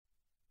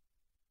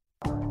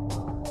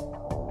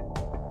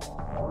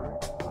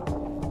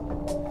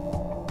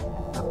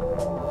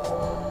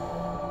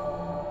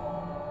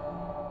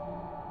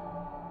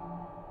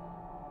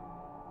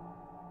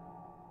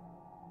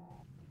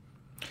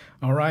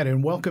All right,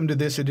 and welcome to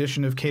this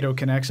edition of Cato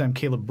Connects. I'm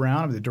Caleb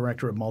Brown. I'm the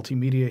Director of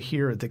Multimedia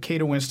here at the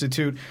Cato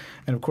Institute.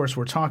 And, of course,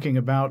 we're talking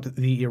about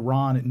the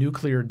Iran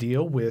nuclear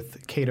deal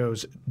with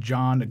Cato's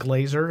John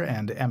Glazer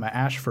and Emma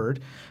Ashford.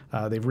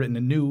 They've written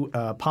a new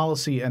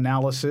policy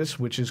analysis,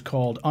 which is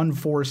called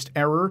Unforced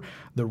Error,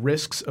 The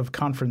Risks of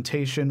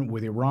Confrontation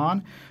with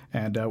Iran.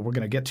 And we're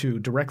going to get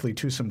directly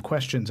to some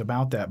questions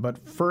about that.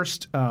 But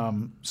first,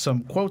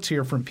 some quotes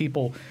here from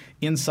people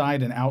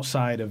inside and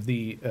outside of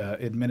the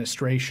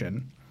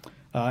administration.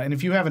 And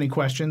if you have any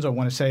questions, I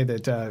want to say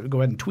that go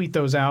ahead and tweet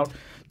those out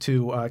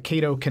to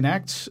Cato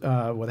Connects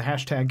with the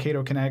hashtag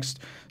Cato Connects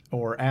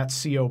or at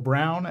CO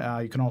Brown.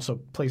 You can also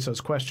place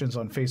those questions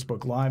on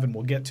Facebook Live, and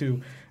we'll get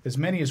to as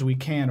many as we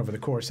can over the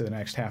course of the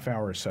next half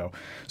hour or so.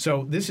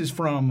 So this is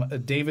from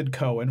David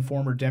Cohen,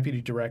 former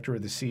deputy director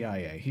of the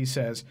CIA. He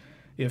says,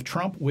 if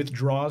Trump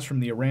withdraws from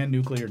the Iran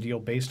nuclear deal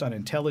based on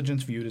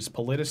intelligence viewed as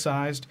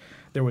politicized,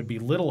 there would be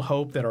little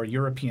hope that our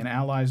European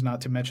allies, not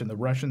to mention the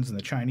Russians and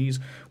the Chinese,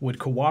 would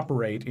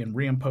cooperate in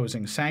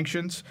reimposing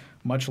sanctions,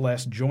 much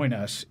less join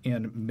us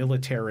in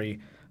military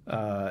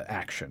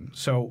action.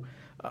 So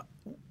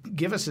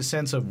give us a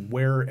sense of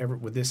where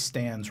this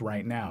stands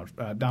right now.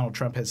 Donald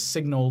Trump has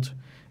signaled,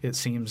 it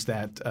seems,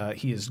 that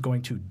he is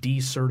going to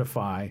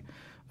decertify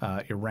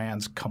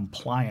Iran's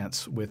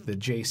compliance with the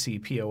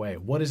JCPOA.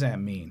 What does that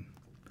mean?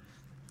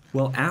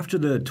 Well, after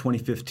the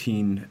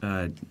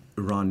 2015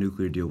 Iran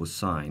nuclear deal was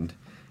signed,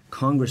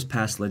 Congress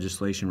passed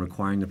legislation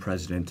requiring the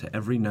president to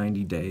every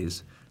 90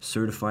 days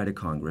certify to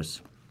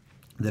Congress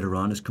that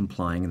Iran is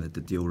complying and that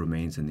the deal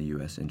remains in the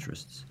U.S.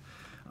 interests.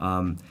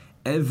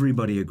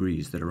 Everybody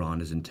agrees that Iran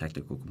is in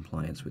technical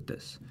compliance with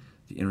this.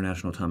 The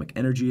International Atomic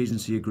Energy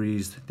Agency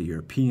agrees, the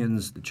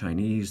Europeans, the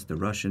Chinese, the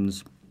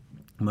Russians,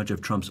 much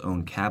of Trump's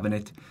own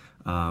cabinet.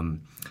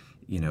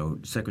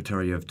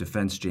 Secretary of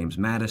Defense James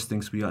Mattis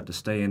thinks we ought to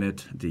stay in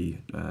it. The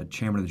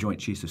chairman of the Joint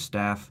Chiefs of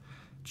Staff,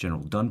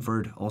 General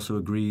Dunford, also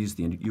agrees.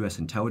 The U.S.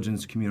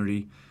 intelligence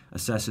community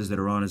assesses that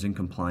Iran is in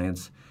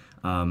compliance.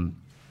 But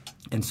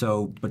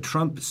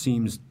Trump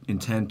seems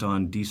intent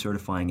on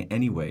decertifying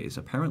anyways,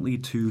 apparently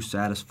to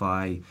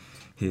satisfy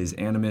his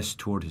animus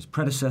toward his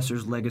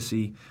predecessor's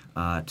legacy,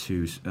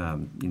 to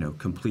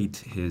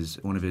complete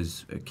one of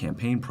his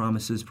campaign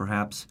promises,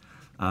 perhaps.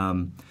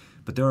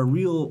 But there are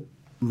real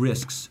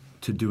risks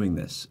to doing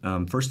this.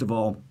 First of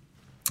all,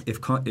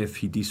 if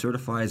he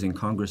decertifies and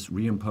Congress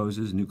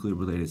reimposes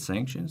nuclear-related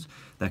sanctions,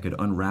 that could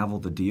unravel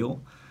the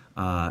deal.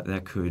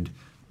 That could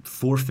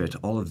forfeit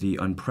all of the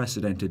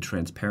unprecedented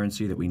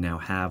transparency that we now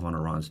have on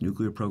Iran's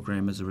nuclear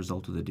program as a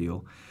result of the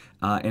deal.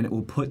 And it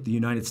will put the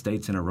United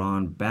States and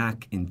Iran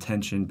back in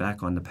tension,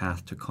 back on the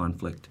path to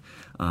conflict.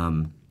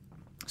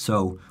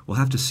 So we'll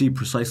have to see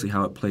precisely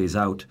how it plays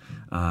out,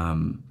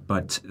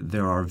 but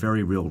there are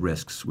very real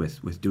risks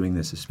with doing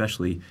this,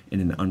 especially in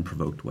an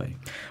unprovoked way.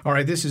 All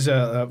right, this is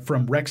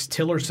from Rex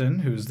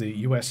Tillerson, who's the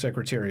U.S.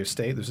 Secretary of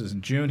State. This is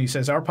in June. He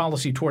says, our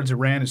policy towards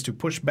Iran is to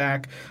push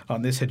back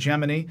on this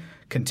hegemony,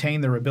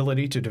 contain their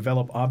ability to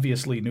develop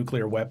obviously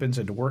nuclear weapons,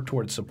 and to work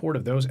towards support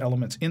of those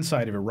elements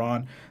inside of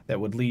Iran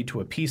that would lead to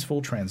a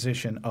peaceful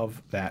transition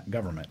of that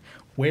government.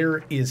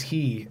 Where is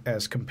he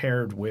as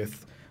compared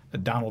with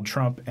Donald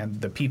Trump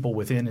and the people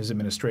within his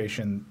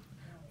administration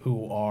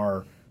who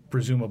are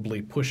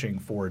presumably pushing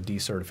for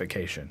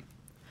decertification?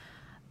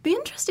 The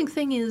interesting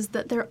thing is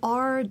that there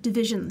are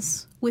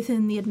divisions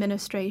within the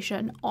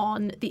administration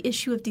on the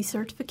issue of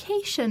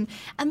decertification,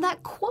 and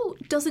that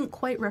quote doesn't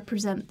quite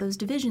represent those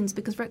divisions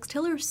because Rex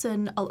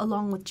Tillerson,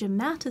 along with Jim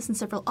Mattis and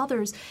several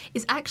others,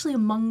 is actually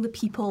among the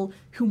people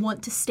who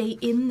want to stay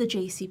in the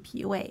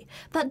JCPOA.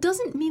 That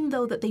doesn't mean,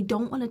 though, that they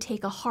don't want to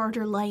take a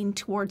harder line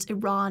towards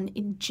Iran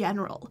in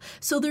general.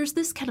 So there's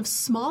this kind of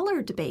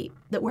smaller debate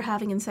that we're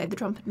having inside the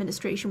Trump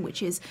administration,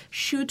 which is,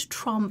 should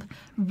Trump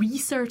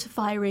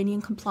recertify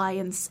Iranian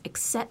compliance,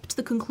 accept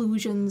the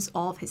conclusions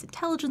of his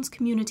intelligence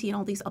community and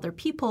all these other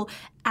people,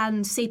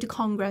 and say to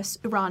Congress,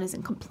 Iran is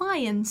in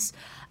compliance?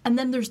 And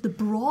then there's the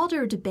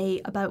broader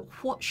debate about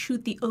what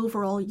should the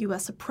overall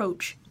U.S.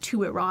 approach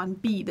to Iran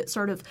be that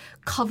sort of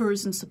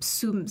covers and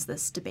subsumes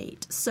this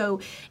debate.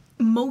 So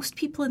most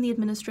people in the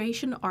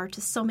administration are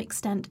to some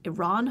extent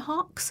Iran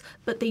hawks,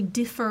 but they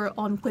differ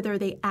on whether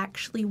they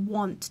actually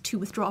want to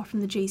withdraw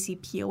from the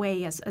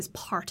JCPOA as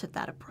part of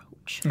that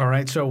approach. All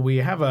right, so we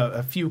have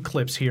a few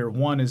clips here.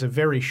 One is a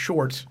very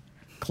short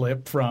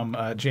clip from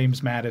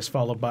James Mattis,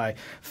 followed by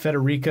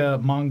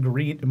Federica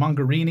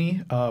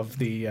Mogherini of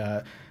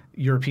the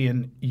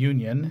European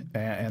Union,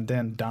 and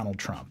then Donald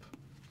Trump.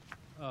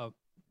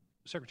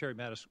 Secretary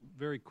Mattis,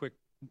 very quick,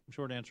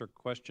 short answer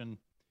question.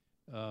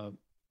 Do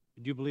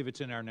you believe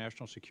it's in our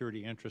national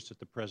security interest at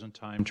the present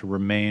time to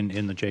remain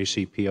in the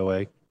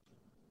JCPOA?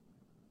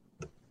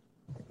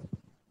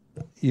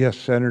 Yes,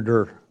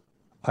 Senator,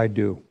 I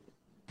do.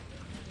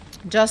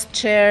 Just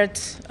chaired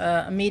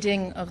a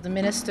meeting of the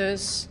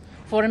ministers,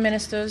 foreign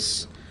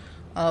ministers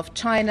of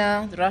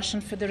China, the Russian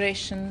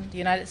Federation, the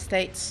United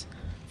States,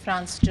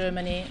 France,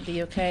 Germany,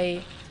 the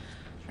UK,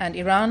 and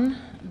Iran,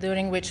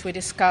 during which we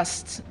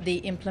discussed the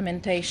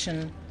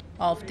implementation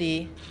of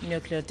the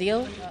nuclear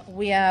deal.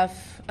 We have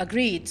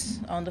agreed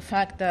on the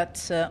fact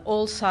that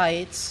all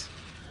sides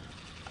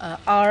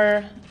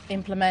are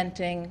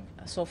implementing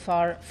so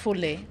far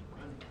fully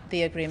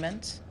the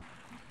agreement.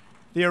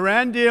 The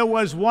Iran deal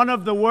was one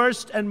of the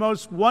worst and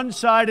most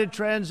one-sided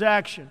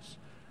transactions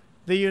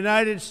the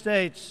United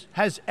States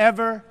has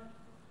ever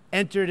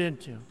entered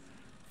into.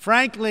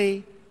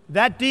 Frankly,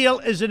 that deal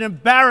is an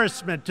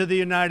embarrassment to the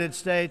United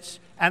States,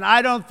 and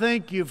I don't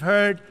think you've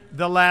heard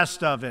the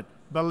last of it,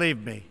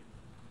 believe me.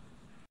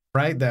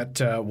 Right, that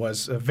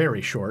was a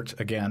very short,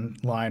 again,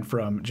 line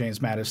from James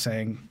Mattis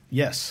saying,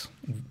 yes,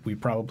 we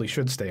probably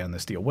should stay on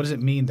this deal. What does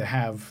it mean to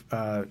have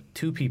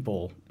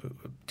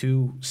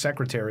two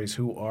secretaries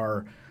who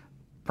are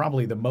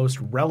probably the most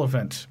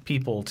relevant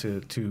people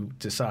to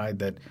decide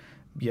that,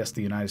 yes,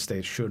 the United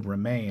States should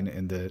remain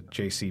in the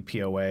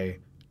JCPOA,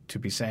 to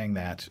be saying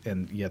that,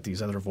 and yet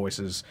these other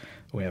voices?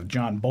 We have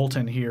John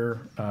Bolton here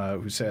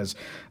who says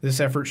this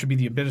effort should be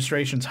the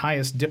administration's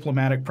highest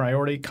diplomatic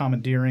priority,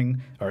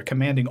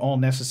 commanding all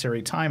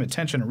necessary time,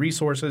 attention, and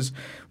resources.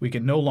 We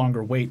can no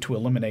longer wait to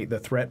eliminate the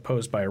threat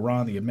posed by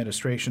Iran. The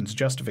administration's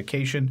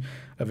justification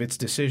of its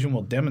decision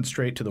will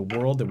demonstrate to the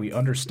world that we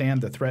understand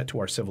the threat to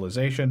our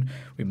civilization.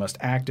 We must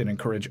act and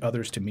encourage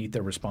others to meet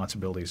their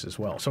responsibilities as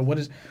well. So what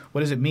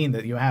does it mean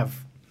that you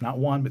have not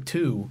one but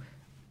two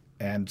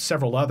and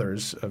several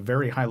others,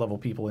 very high-level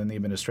people in the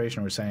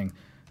administration, who are saying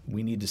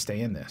we need to stay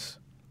in this?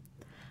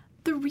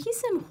 The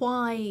reason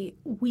why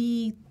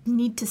we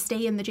need to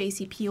stay in the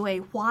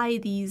JCPOA, why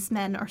these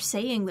men are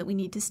saying that we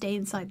need to stay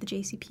inside the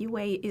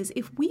JCPOA, is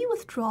if we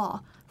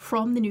withdraw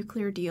from the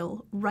nuclear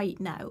deal right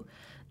now,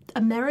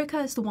 America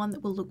is the one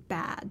that will look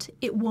bad.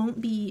 It won't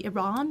be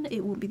Iran.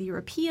 It won't be the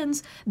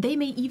Europeans. They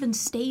may even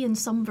stay in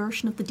some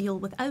version of the deal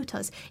without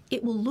us.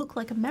 It will look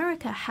like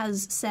America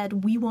has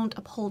said we won't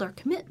uphold our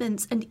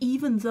commitments, and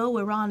even though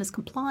Iran is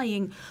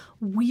complying,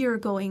 we're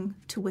going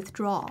to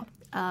withdraw.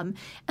 And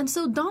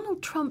so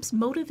Donald Trump's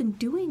motive in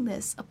doing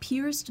this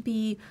appears to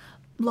be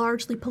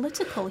largely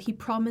political. He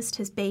promised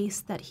his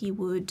base that he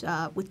would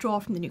withdraw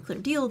from the nuclear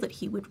deal, that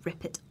he would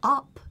rip it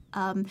up.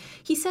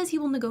 He says he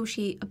will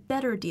negotiate a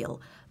better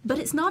deal, but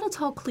it's not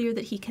at all clear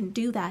that he can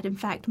do that. In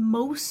fact,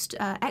 most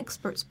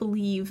experts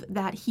believe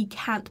that he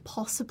can't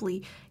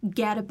possibly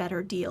get a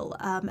better deal,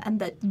 and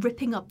that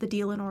ripping up the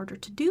deal in order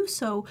to do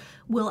so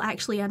will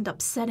actually end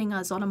up setting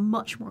us on a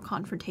much more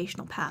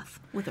confrontational path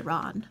with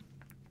Iran.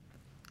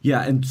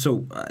 Yeah, and so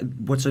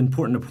what's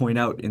important to point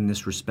out in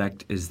this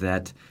respect is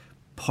that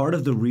part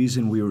of the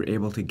reason we were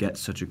able to get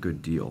such a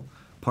good deal,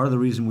 part of the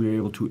reason we were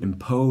able to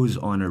impose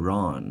on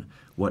Iran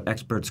what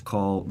experts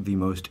call the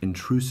most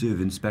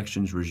intrusive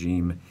inspections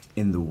regime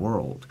in the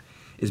world,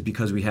 is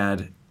because we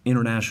had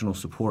international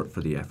support for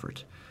the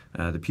effort.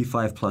 The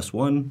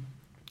P5+1,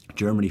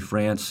 Germany,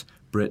 France,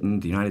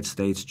 Britain, the United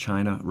States,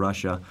 China,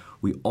 Russia,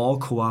 we all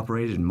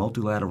cooperated in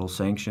multilateral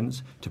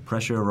sanctions to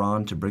pressure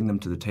Iran to bring them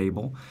to the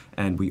table,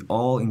 and we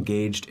all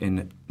engaged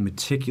in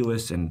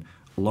meticulous and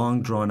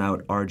long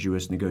drawn-out,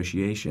 arduous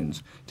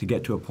negotiations to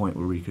get to a point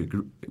where we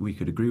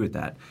could agree with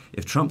that.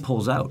 If Trump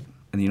pulls out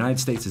and the United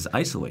States is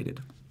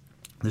isolated,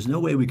 there's no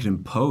way we could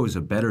impose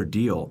a better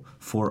deal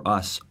for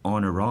us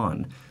on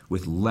Iran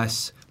with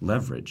less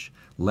leverage,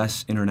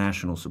 less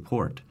international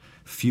support,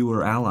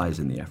 fewer allies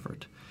in the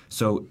effort.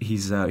 So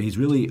he's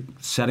really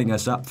setting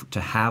us up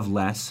to have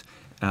less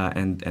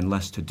and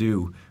less to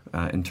do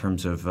in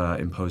terms of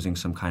imposing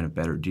some kind of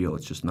better deal.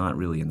 It's just not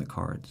really in the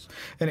cards.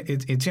 And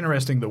it's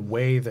interesting the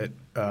way that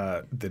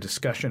the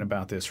discussion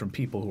about this from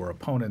people who are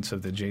opponents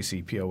of the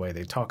JCPOA,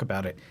 they talk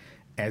about it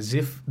as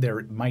if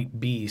there might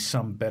be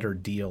some better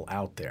deal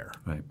out there.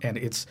 Right.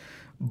 And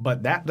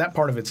but that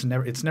part of it's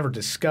never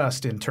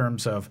discussed in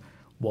terms of,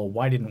 well,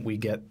 why didn't we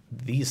get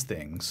these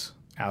things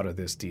out of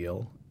this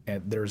deal?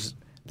 And there's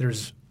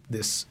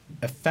this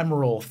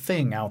ephemeral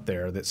thing out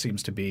there that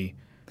seems to be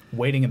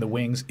waiting in the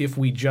wings if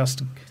we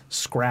just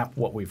scrap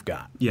what we've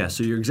got. Yeah,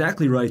 so you're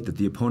exactly right that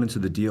the opponents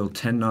of the deal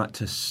tend not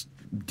to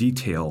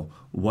detail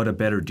what a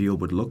better deal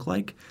would look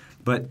like.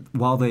 But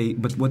what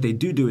they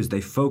do is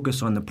they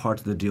focus on the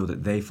parts of the deal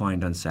that they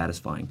find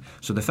unsatisfying.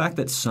 So the fact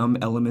that some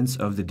elements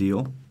of the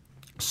deal,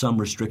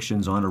 some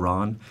restrictions on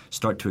Iran,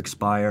 start to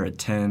expire at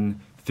 10,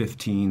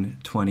 15,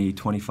 20,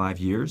 25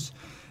 years,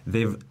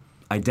 they've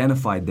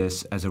identified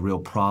this as a real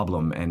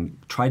problem and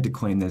tried to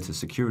claim that it's a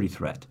security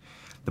threat.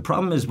 The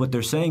problem is what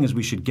they're saying is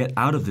we should get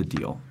out of the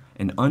deal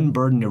and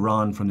unburden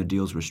Iran from the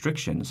deal's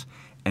restrictions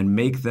and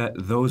make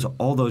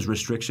all those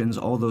restrictions,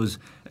 all those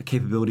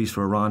capabilities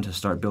for Iran to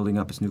start building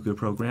up its nuclear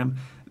program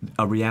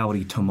a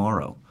reality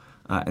tomorrow.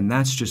 And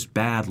that's just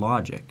bad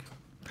logic.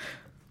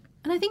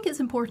 And I think it's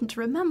important to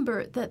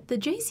remember that the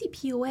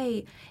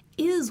JCPOA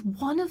is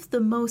one of the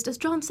most, as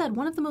John said,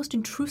 one of the most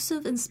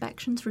intrusive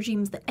inspections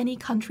regimes that any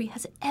country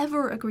has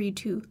ever agreed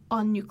to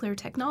on nuclear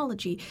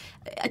technology.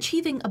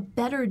 Achieving a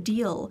better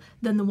deal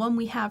than the one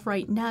we have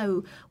right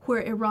now,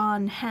 where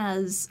Iran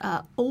has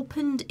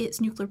opened its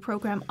nuclear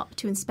program up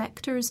to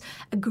inspectors,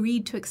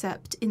 agreed to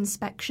accept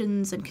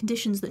inspections and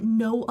conditions that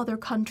no other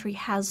country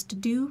has to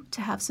do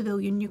to have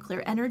civilian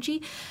nuclear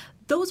energy.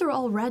 those are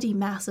already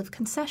massive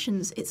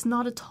concessions. It's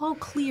not at all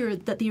clear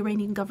that the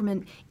Iranian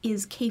government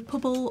is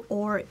capable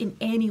or in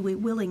any way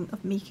willing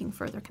of making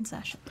further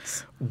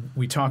concessions.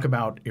 We talk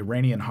about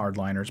Iranian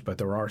hardliners, but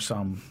there are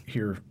some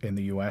here in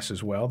the U.S.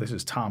 as well. This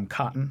is Tom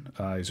Cotton.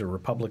 He's a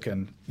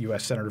Republican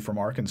U.S. Senator from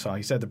Arkansas.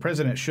 He said the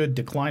president should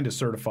decline to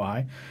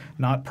certify,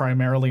 not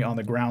primarily on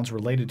the grounds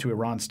related to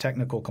Iran's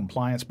technical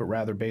compliance, but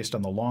rather based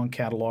on the long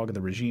catalog of the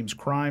regime's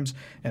crimes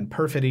and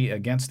perfidy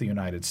against the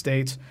United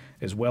States,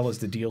 as well as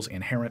the deal's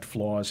inherent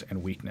flaws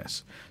and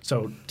weakness.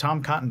 So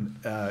Tom Cotton,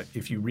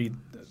 if you read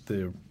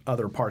the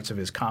other parts of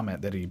his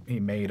comment that he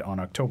made on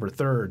October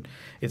 3rd,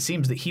 it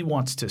seems that he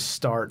wants to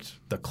start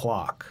the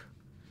clock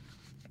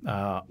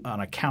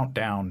on a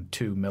countdown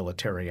to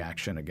military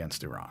action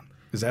against Iran.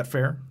 Is that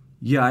fair?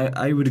 Yeah,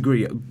 I would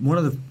agree. One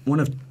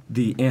of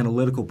the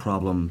analytical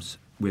problems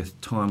with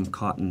Tom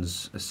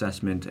Cotton's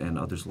assessment and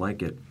others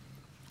like it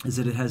is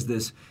that it has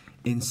this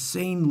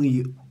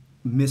insanely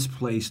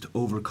misplaced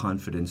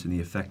overconfidence in the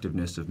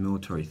effectiveness of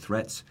military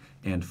threats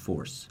and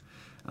force.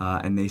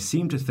 And they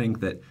seem to think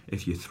that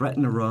if you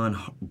threaten Iran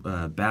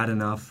bad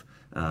enough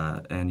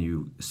and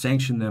you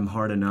sanction them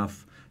hard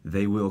enough,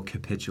 they will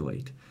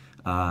capitulate.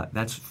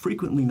 That's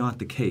frequently not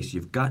the case.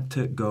 You've got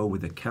to go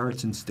with a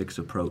carrots and sticks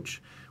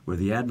approach where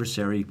the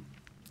adversary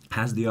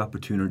has the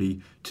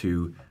opportunity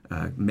to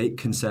make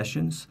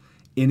concessions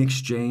in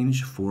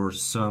exchange for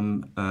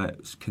some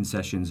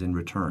concessions in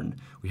return.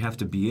 We have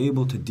to be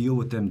able to deal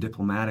with them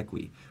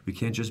diplomatically. We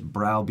can't just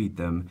browbeat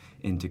them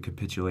into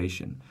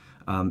capitulation.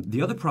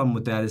 The other problem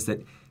with that is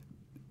that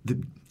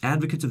the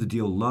advocates of the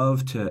deal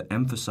love to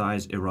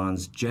emphasize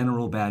Iran's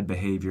general bad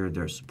behavior,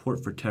 their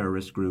support for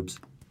terrorist groups,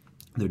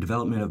 their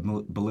development of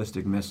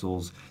ballistic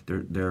missiles,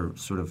 their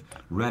sort of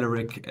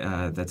rhetoric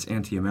that's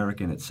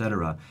anti-American, et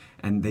cetera.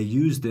 And they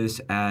use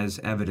this as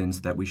evidence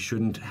that we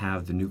shouldn't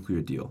have the nuclear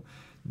deal.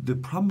 The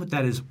problem with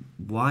that is,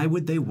 why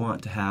would they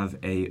want to have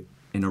an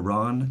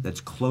Iran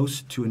that's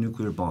close to a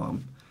nuclear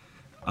bomb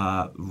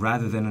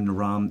rather than an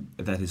Iran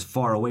that is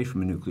far away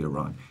from a nuclear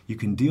Iran? You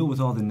can deal with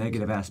all the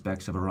negative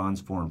aspects of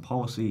Iran's foreign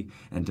policy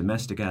and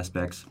domestic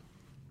aspects.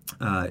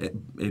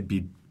 It'd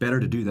be better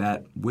to do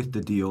that with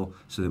the deal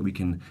so that we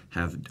can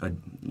have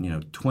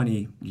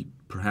 20,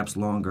 perhaps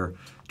longer,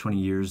 20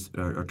 years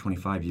or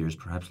 25 years,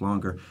 perhaps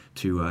longer,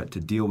 to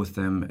deal with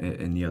them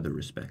in the other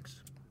respects.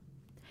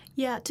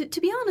 Yeah, to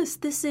be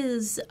honest, this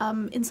is,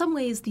 in some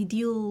ways,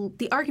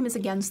 the arguments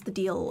against the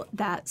deal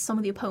that some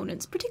of the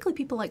opponents, particularly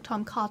people like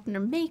Tom Cotton,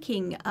 are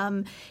making.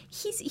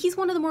 He's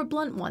one of the more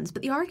blunt ones,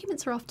 but the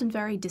arguments are often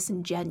very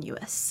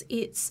disingenuous.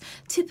 It's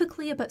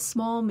typically about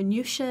small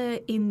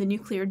minutiae in the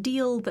nuclear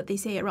deal that they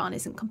say Iran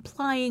isn't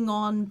complying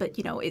on, but,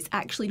 it's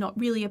actually not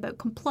really about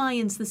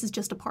compliance. This is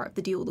just a part of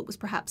the deal that was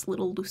perhaps a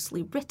little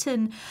loosely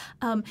written.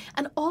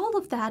 And all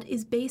of that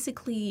is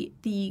basically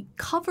the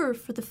cover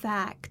for the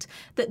fact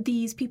that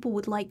these people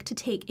would like to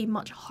take a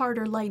much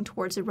harder line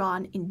towards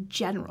Iran in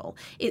general.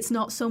 It's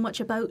not so much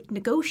about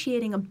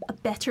negotiating a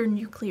better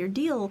nuclear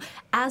deal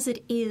as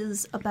it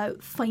is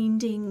about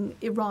finding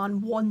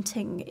Iran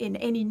wanting in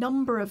any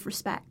number of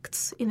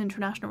respects in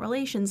international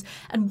relations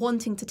and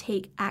wanting to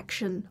take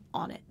action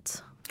on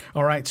it.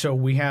 All right, so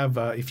we have,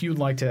 if you'd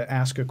like to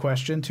ask a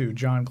question to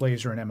John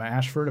Glaser and Emma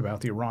Ashford about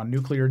the Iran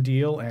nuclear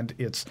deal and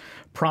its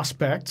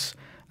prospects,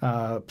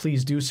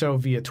 please do so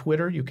via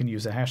Twitter. You can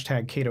use the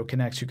hashtag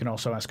CatoConnects. You can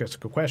also ask us a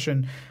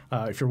question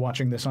if you're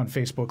watching this on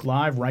Facebook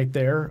Live, right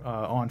there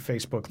on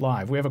Facebook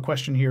Live. We have a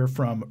question here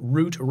from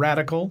Root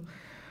Radical,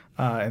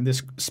 and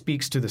this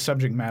speaks to the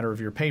subject matter of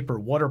your paper.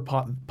 What are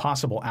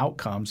possible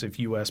outcomes if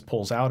U.S.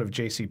 pulls out of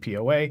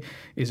JCPOA?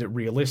 Is it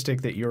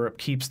realistic that Europe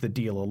keeps the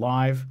deal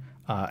alive?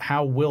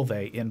 How will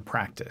they in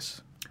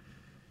practice?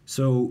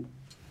 So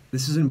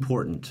this is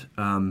important.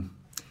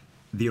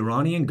 The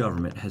Iranian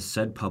government has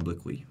said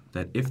publicly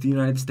that if the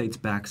United States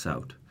backs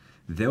out,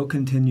 they'll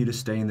continue to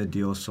stay in the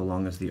deal so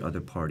long as the other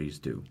parties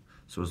do.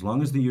 So as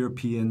long as the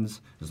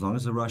Europeans, as long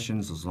as the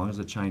Russians, as long as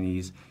the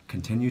Chinese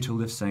continue to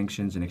lift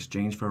sanctions in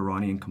exchange for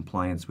Iranian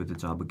compliance with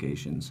its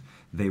obligations,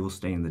 they will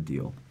stay in the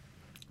deal.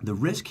 The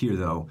risk here,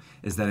 though,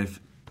 is that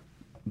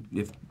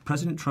if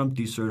President Trump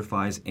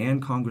decertifies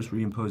and Congress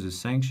reimposes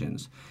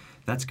sanctions,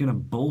 that's going to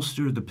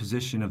bolster the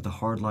position of the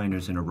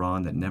hardliners in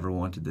Iran that never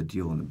wanted the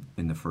deal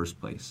in the first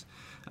place.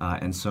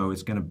 And so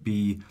it's going to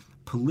be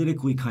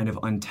politically kind of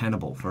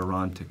untenable for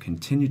Iran to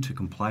continue to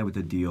comply with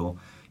the deal,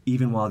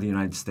 even while the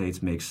United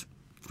States makes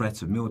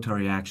threats of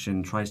military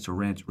action, tries to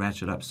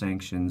ratchet up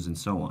sanctions, and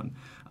so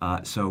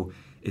on. So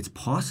it's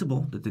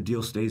possible that the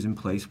deal stays in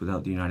place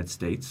without the United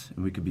States,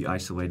 and we could be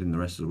isolated and the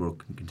rest of the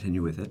world can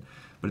continue with it.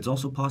 But it's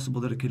also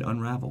possible that it could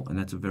unravel, and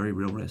that's a very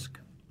real risk.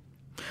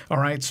 All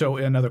right, so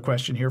another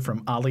question here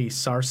from Ali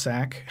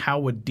Sarsak. How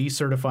would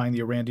decertifying the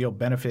Iran deal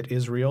benefit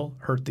Israel,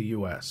 hurt the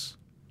U.S.?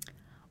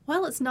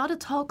 Well, it's not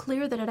at all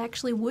clear that it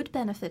actually would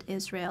benefit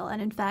Israel.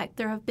 And in fact,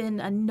 there have been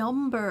a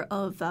number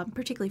of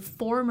particularly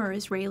former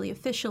Israeli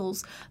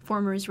officials,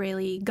 former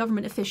Israeli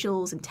government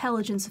officials,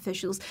 intelligence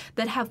officials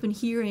that have been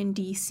here in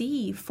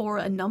D.C. for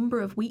a number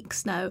of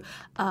weeks now,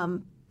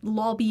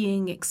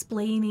 lobbying,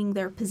 explaining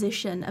their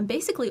position, and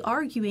basically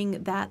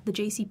arguing that the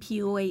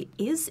JCPOA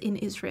is in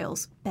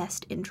Israel's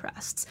best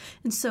interests.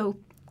 And so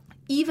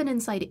even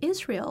inside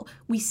Israel,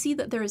 we see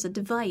that there is a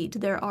divide.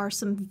 There are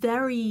some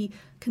very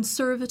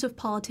conservative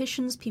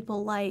politicians,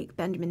 people like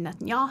Benjamin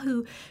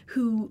Netanyahu,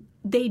 who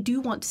they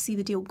do want to see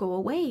the deal go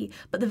away.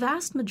 But the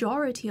vast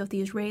majority of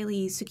the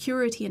Israeli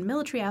security and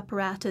military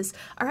apparatus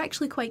are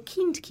actually quite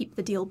keen to keep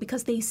the deal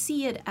because they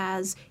see it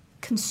as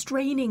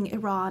constraining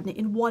Iran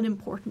in one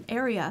important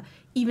area,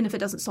 even if it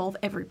doesn't solve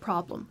every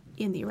problem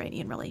in the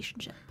Iranian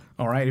relationship.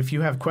 All right. If you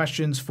have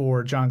questions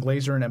for John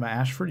Glaser and Emma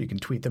Ashford, you can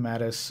tweet them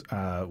at us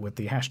with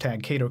the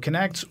hashtag Cato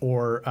Connects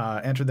or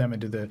enter them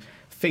into the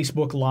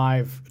Facebook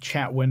Live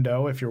chat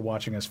window if you're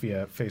watching us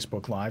via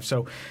Facebook Live.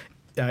 So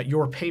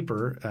your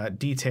paper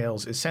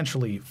details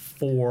essentially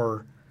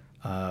 4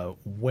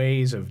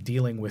 ways of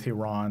dealing with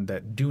Iran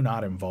that do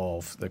not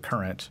involve the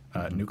current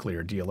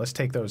nuclear deal. Let's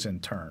take those in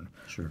turn.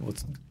 Sure.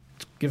 Let's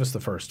give us the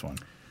first one.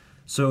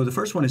 So the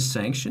first one is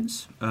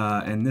sanctions,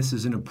 and this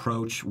is an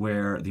approach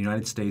where the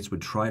United States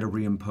would try to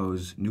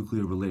reimpose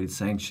nuclear-related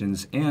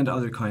sanctions and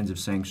other kinds of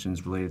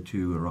sanctions related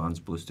to Iran's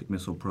ballistic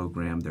missile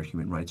program, their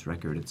human rights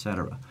record,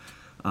 etc.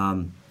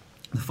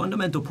 The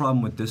fundamental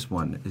problem with this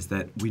one is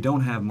that we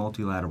don't have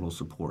multilateral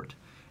support.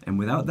 And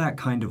without that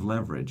kind of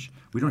leverage,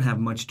 we don't have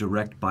much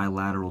direct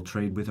bilateral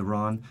trade with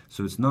Iran,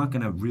 so it's not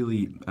going to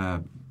really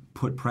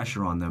put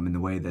pressure on them in the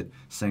way that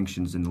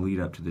sanctions in the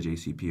lead-up to the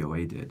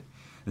JCPOA did.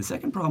 The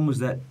second problem was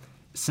that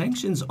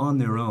sanctions on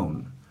their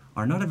own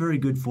are not a very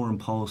good foreign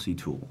policy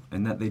tool,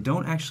 and that they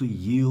don't actually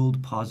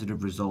yield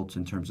positive results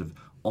in terms of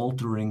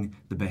altering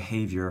the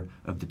behavior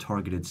of the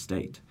targeted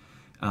state.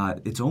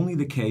 It's only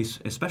the case,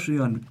 especially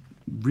on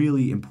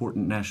really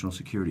important national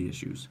security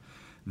issues.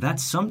 That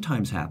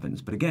sometimes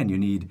happens, but again, you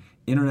need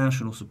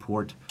international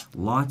support,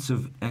 lots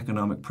of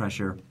economic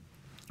pressure,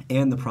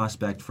 and the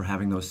prospect for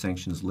having those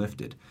sanctions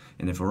lifted.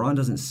 And if Iran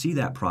doesn't see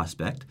that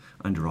prospect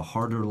under a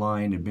harder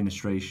line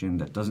administration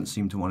that doesn't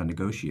seem to want to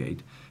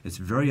negotiate, it's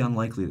very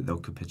unlikely that they'll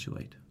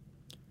capitulate.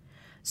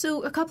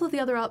 So a couple of the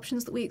other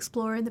options that we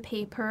explore in the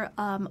paper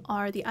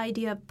are the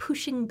idea of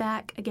pushing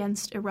back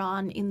against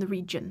Iran in the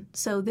region.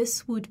 So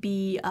this would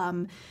be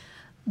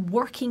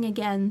working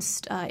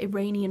against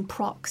Iranian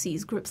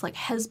proxies, groups like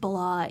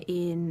Hezbollah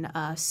in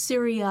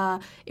Syria,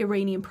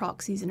 Iranian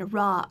proxies in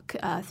Iraq,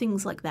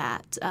 things like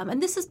that.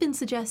 And this has been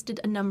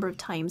suggested a number of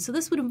times. So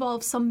this would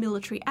involve some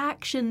military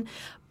action,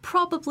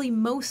 probably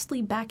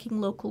mostly backing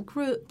local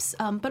groups,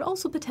 but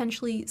also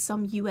potentially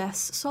some U.S.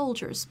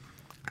 soldiers.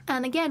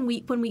 And again,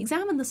 when we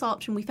examine this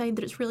option, we find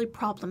that it's really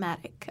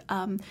problematic,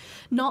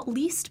 not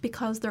least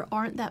because there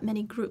aren't that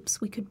many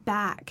groups we could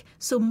back.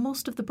 So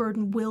most of the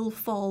burden will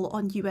fall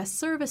on U.S.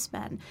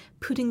 servicemen,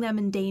 putting them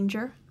in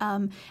danger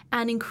and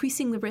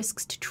increasing the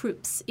risks to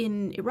troops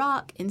in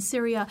Iraq, in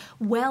Syria,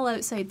 well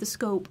outside the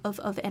scope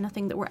of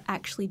anything that we're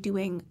actually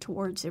doing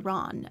towards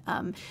Iran.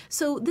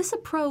 So this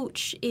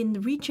approach in the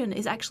region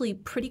is actually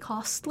pretty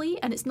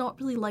costly, and it's not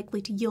really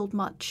likely to yield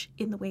much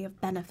in the way of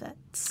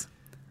benefits.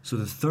 So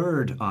the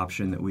third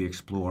option that we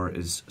explore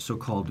is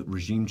so-called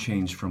regime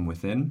change from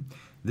within.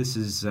 This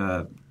is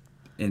a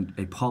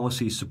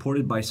policy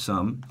supported by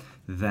some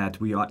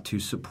that we ought to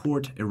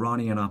support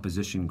Iranian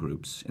opposition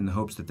groups in the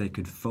hopes that they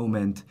could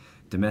foment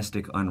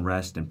domestic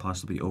unrest and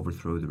possibly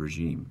overthrow the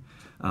regime.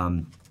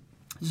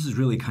 This is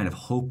really kind of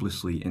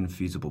hopelessly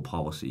infeasible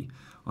policy.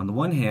 On the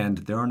one hand,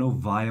 there are no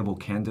viable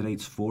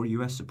candidates for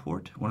U.S.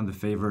 support. One of the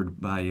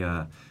favored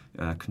by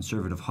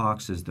conservative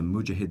hawks is the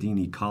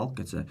Mujahideen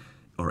Khalq.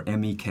 Or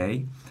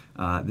MEK.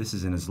 This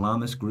is an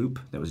Islamist group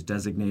that was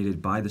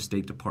designated by the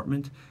State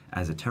Department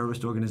as a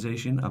terrorist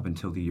organization up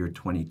until the year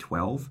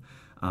 2012.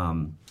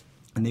 And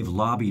they've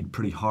lobbied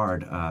pretty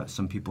hard,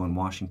 some people in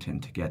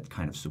Washington, to get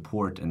kind of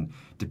support and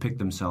depict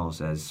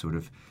themselves as sort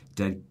of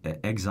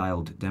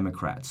exiled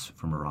Democrats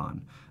from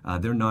Iran.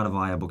 They're not a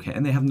viable candidate,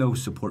 and they have no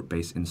support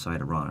base inside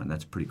Iran, and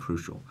that's pretty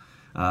crucial.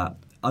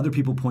 Other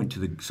people point to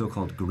the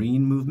so-called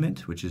Green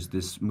Movement, which is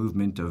this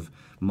movement of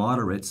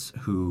moderates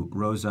who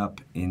rose up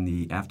in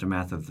the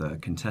aftermath of the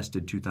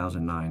contested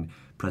 2009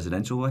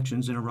 presidential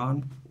elections in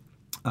Iran.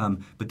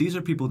 But these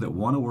are people that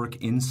want to work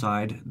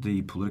inside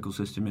the political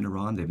system in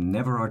Iran. They've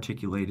never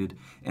articulated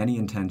any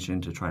intention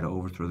to try to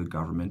overthrow the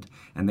government,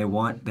 and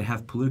they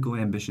have political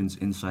ambitions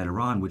inside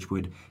Iran which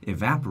would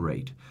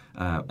evaporate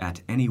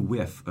at any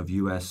whiff of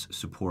U.S.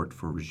 support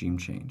for regime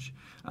change.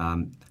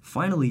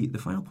 Finally, the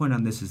final point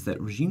on this is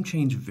that regime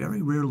change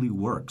very rarely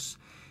works.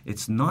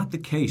 It's not the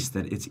case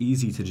that it's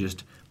easy to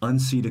just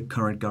unseat a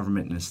current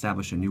government and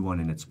establish a new one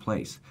in its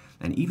place.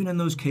 And even in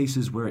those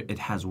cases where it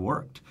has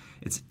worked,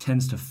 it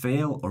tends to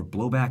fail or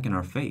blow back in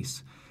our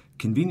face.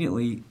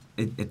 Conveniently,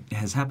 it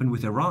has happened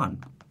with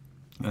Iran.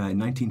 In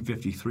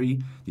 1953,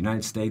 the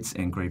United States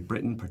and Great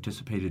Britain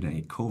participated in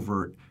a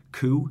covert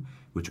coup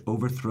which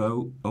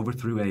overthrew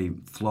a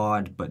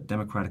flawed but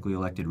democratically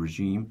elected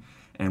regime.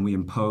 and we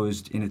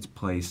imposed in its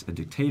place a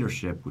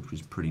dictatorship, which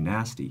was pretty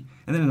nasty.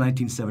 And then in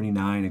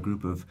 1979, a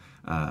group of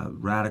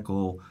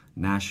radical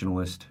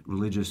nationalist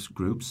religious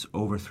groups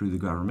overthrew the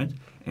government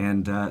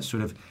and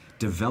sort of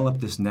developed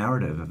this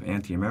narrative of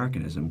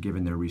anti-Americanism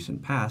given their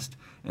recent past,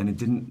 and it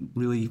didn't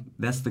really,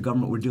 that's the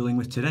government we're dealing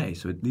with today.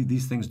 So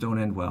these things don't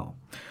end well.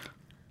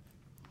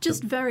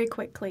 Just very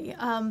quickly,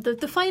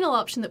 the final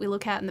option that we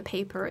look at in the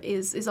paper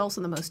is also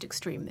the most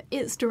extreme.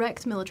 It's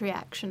direct military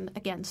action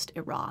against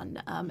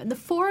Iran. And the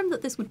form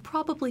that this would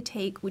probably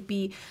take would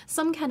be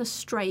some kind of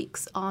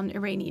strikes on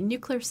Iranian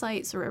nuclear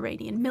sites or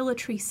Iranian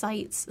military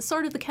sites,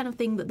 sort of the kind of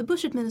thing that the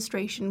Bush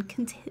administration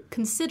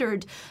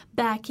considered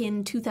back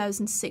in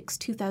 2006,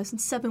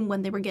 2007,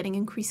 when they were getting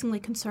increasingly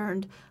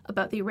concerned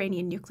about the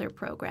Iranian nuclear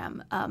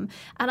program. And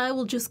I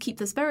will just keep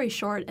this very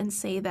short and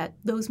say that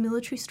those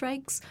military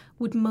strikes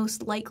would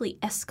most likely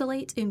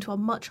escalate into a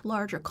much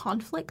larger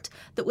conflict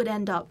that would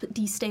end up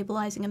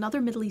destabilizing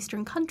another Middle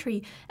Eastern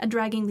country and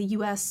dragging the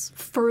U.S.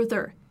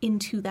 further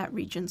into that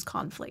region's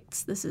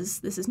conflicts. This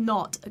is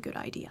not a good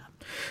idea.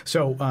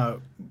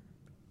 So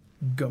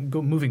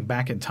moving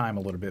back in time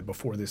a little bit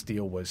before this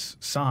deal was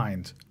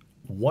signed,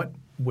 what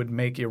would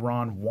make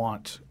Iran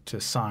want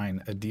to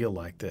sign a deal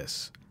like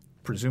this?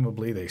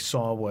 Presumably they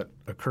saw what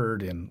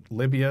occurred in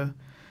Libya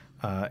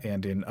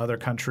and in other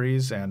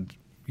countries, and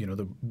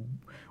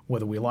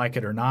whether we like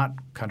it or not,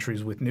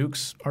 countries with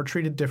nukes are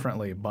treated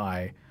differently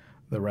by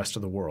the rest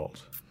of the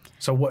world.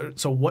 So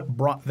what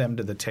brought them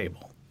to the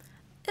table?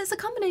 It's a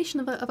combination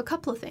of a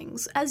couple of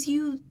things. As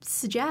you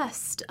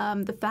suggest,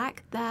 the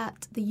fact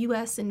that the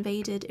U.S.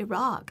 invaded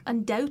Iraq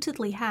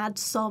undoubtedly had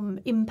some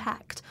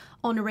impact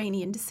on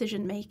Iranian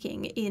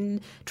decision-making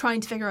in trying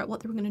to figure out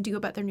what they were going to do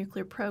about their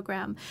nuclear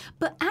program.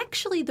 But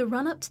actually, the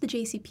run-up to the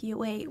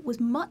JCPOA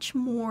was much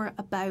more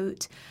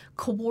about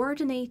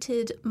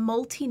coordinated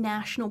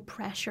multinational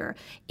pressure,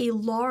 a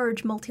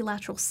large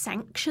multilateral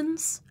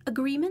sanctions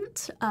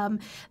agreement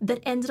that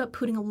ended up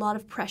putting a lot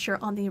of pressure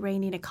on the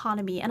Iranian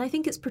economy. And I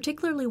think it's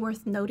particularly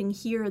worth noting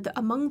here that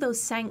among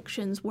those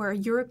sanctions were a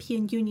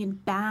European Union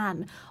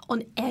ban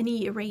on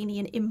any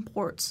Iranian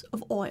imports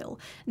of oil.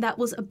 That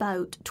was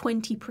about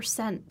 20%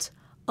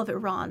 of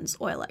Iran's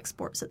oil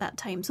exports at that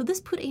time. So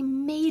this put a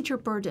major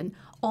burden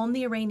on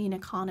the Iranian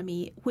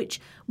economy, which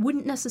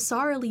wouldn't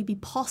necessarily be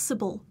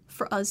possible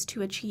for us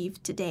to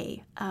achieve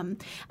today.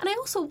 And I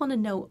also want to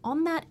note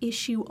on that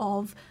issue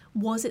of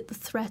was it the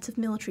threat of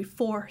military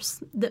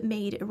force that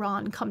made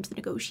Iran come to the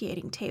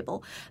negotiating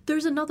table?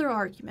 There's another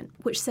argument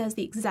which says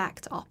the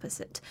exact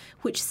opposite,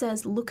 which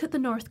says look at the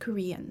North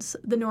Koreans.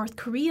 The North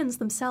Koreans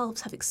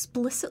themselves have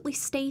explicitly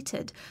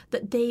stated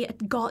that they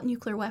got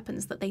nuclear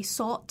weapons, that they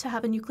sought to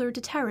have a nuclear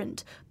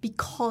deterrent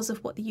because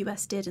of what the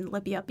U.S. did in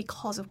Libya,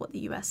 because of what the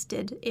U.S.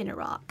 did in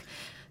Iraq.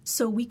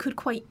 So we could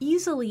quite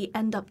easily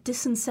end up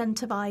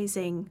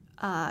disincentivizing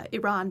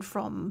Iran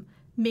from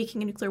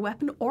making a nuclear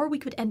weapon, or we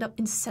could end up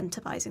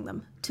incentivizing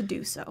them to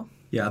do so.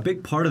 Yeah, a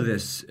big part of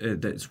this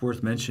that's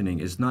worth mentioning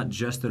is not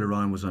just that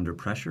Iran was under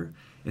pressure.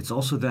 It's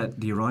also that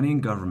the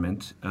Iranian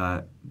government,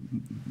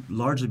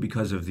 largely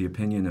because of the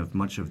opinion of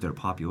much of their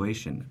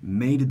population,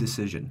 made a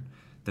decision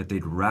that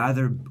they'd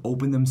rather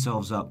open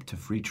themselves up to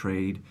free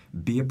trade,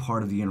 be a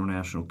part of the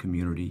international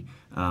community,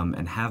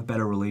 and have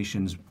better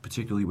relations,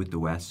 particularly with the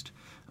West,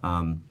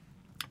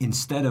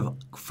 instead of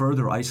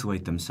further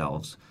isolate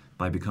themselves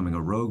by becoming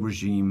a rogue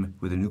regime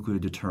with a nuclear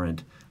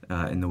deterrent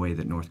in the way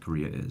that North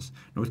Korea is.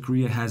 North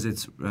Korea has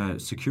its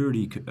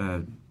security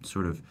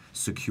sort of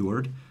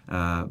secured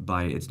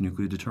by its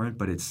nuclear deterrent,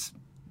 but it's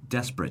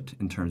desperate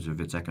in terms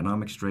of its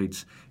economic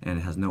straits, and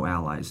it has no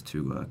allies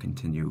to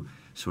continue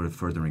sort of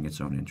furthering its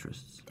own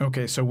interests.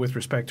 Okay, so with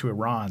respect to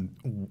Iran,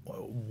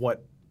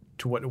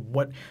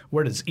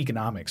 where does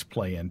economics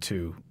play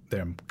into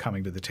them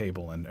coming to the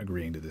table and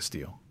agreeing to this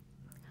deal?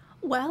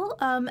 Well,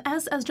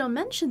 as John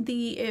mentioned,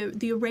 the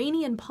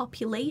Iranian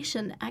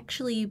population,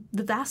 actually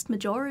the vast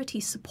majority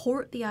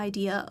support the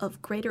idea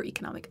of greater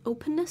economic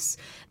openness.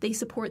 They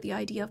support the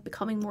idea of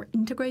becoming more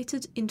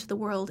integrated into the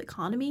world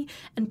economy,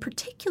 and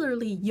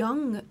particularly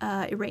young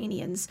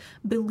Iranians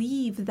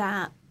believe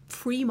that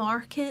free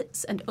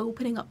markets and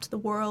opening up to the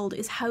world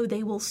is how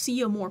they will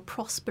see a more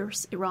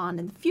prosperous Iran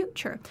in the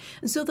future.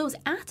 And so those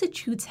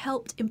attitudes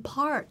helped in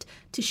part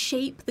to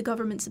shape the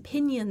government's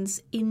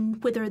opinions in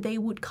whether they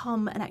would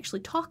come and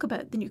actually talk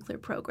about the nuclear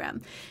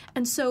program.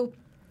 And so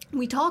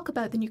we talk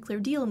about the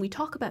nuclear deal and we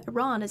talk about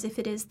Iran as if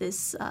it is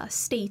this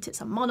state, it's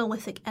a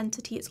monolithic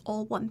entity, it's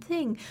all one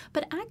thing.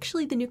 But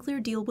actually the nuclear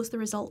deal was the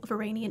result of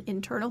Iranian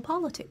internal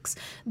politics.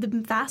 The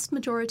vast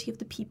majority of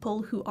the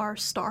people who are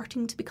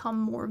starting to become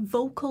more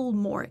vocal,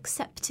 more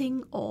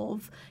accepting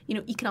of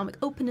economic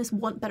openness,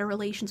 want better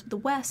relations with the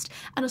West,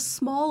 and a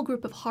small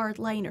group of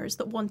hardliners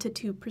that wanted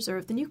to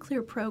preserve the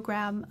nuclear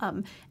program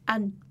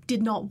and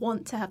did not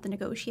want to have the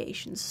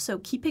negotiations. So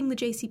keeping the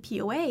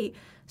JCPOA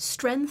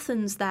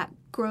strengthens that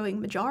growing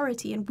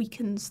majority and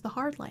weakens the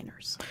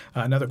hardliners.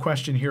 Another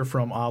question here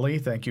from Ali.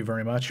 Thank you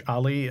very much,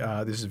 Ali.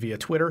 This is via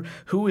Twitter.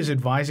 Who is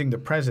advising the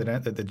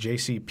president that the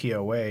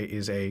JCPOA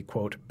is a,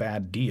 quote,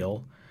 bad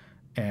deal?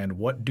 and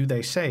what do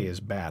they say is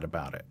bad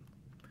about it?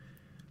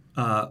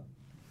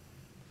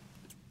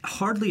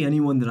 Hardly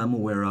anyone that I'm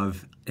aware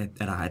of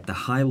at the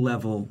high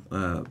level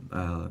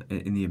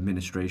in the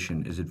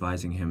administration is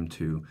advising him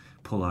to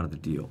pull out of the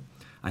deal.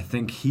 I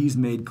think he's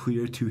made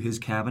clear to his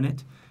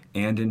cabinet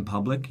and in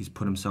public, he's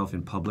put himself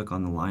in public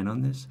on the line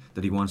on this,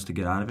 that he wants to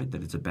get out of it,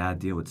 that it's a bad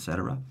deal,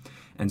 etc.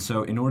 And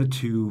so in order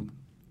to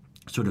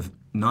sort of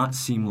not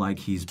seem like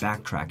he's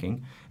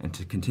backtracking and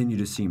to continue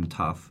to seem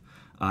tough,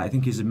 I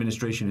think his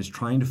administration is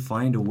trying to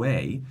find a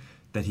way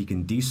that he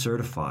can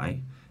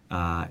decertify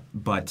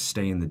but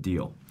stay in the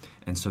deal.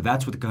 And so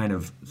that's what the kind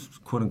of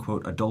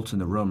quote-unquote adults in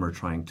the room are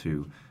trying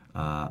to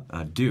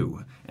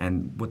do.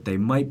 And what they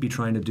might be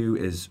trying to do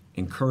is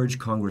encourage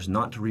Congress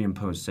not to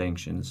reimpose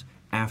sanctions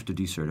after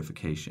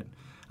decertification.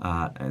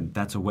 And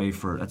that's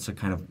a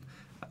kind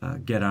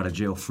of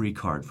get-out-of-jail-free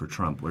card for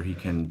Trump, where he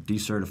can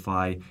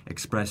decertify,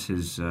 express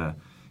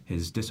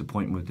his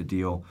disappointment with the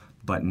deal,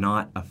 but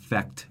not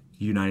affect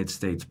United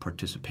States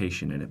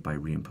participation in it by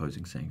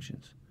reimposing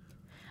sanctions.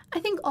 I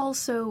think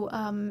also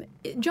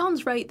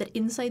John's right that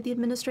inside the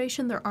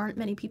administration there aren't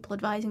many people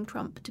advising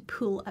Trump to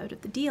pull out of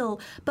the deal,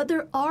 but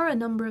there are a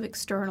number of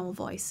external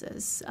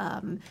voices.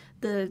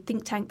 The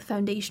think tank, the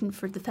Foundation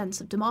for Defense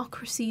of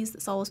Democracies,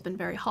 that's always been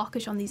very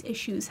hawkish on these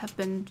issues, have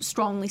been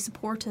strongly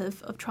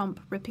supportive of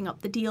Trump ripping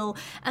up the deal.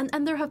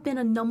 And there have been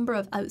a number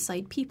of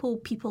outside people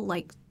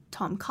like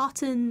Tom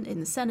Cotton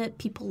in the Senate,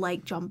 people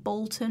like John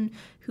Bolton,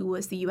 who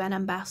was the UN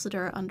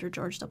ambassador under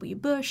George W.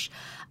 Bush.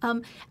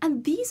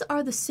 And these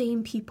are the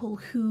same people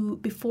who,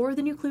 before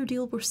the nuclear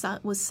deal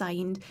was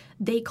signed,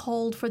 they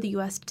called for the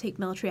U.S. to take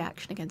military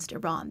action against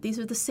Iran. These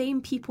are the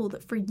same people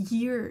that for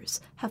years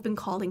have been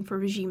calling for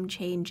regime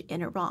change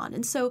in Iran.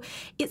 And so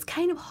it's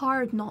kind of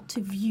hard not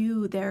to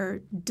view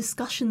their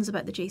discussions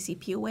about the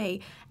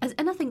JCPOA as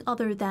anything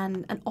other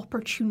than an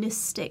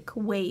opportunistic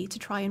way to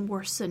try and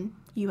worsen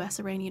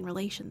U.S.-Iranian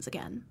relations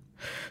again.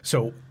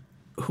 So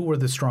who are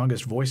the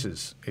strongest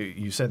voices?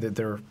 You said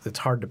that it's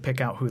hard to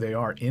pick out who they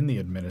are in the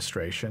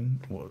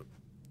administration. Well,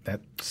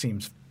 that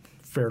seems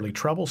fairly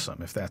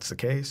troublesome if that's the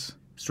case.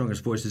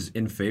 Strongest voices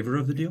in favor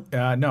of the deal?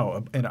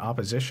 No, in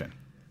opposition.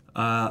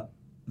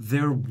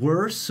 There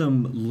were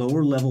some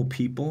lower-level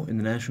people in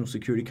the National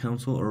Security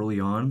Council early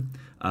on.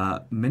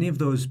 Many of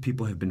those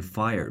people have been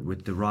fired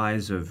with the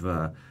rise of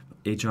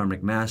H.R.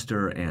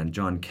 McMaster and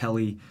John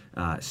Kelly.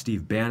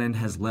 Steve Bannon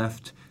has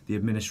left the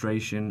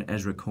administration.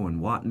 Ezra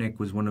Cohen-Watnick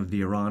was one of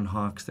the Iran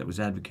hawks that was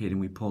advocating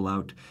we pull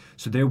out.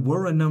 So there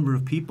were a number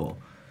of people,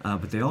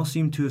 but they all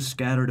seem to have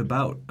scattered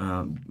about.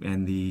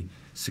 And the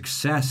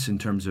success in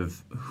terms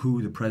of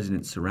who the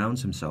president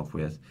surrounds himself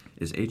with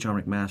is H.R.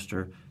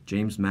 McMaster,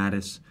 James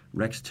Mattis,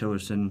 Rex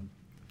Tillerson,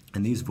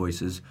 and these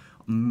voices,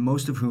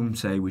 most of whom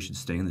say we should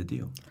stay in the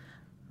deal.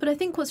 But I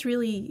think what's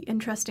really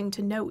interesting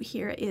to note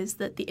here is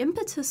that the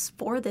impetus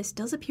for this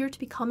does appear to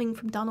be coming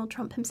from Donald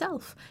Trump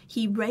himself.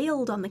 He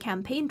railed on the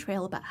campaign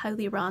trail about how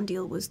the Iran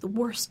deal was the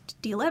worst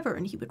deal ever,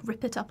 and he would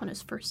rip it up on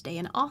his first day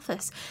in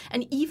office.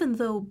 And even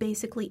though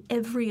basically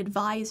every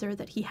advisor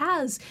that he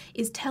has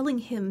is telling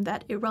him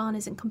that Iran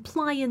is in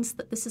compliance,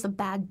 that this is a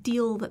bad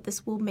deal, that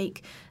this will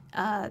make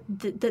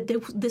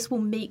this will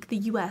make the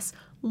U.S.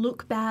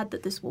 look bad,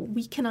 that this will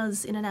weaken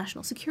us in a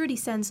national security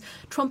sense,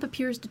 Trump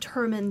appears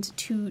determined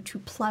to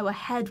plow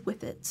ahead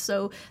with it.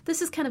 So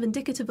this is kind of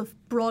indicative of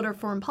broader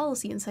foreign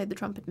policy inside the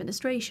Trump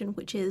administration,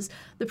 which is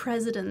the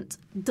president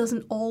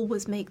doesn't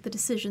always make the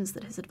decisions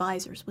that his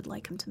advisors would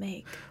like him to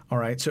make. All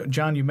right. So,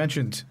 John, you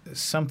mentioned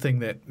something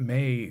that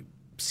may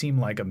seem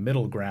like a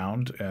middle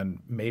ground and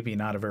maybe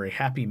not a very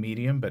happy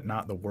medium, but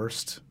not the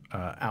worst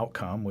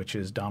outcome, which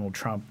is Donald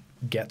Trump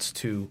gets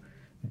to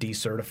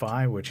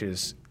decertify, which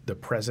is the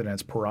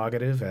president's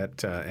prerogative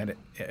at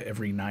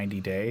every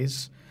 90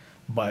 days,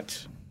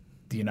 but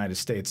the United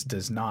States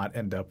does not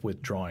end up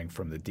withdrawing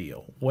from the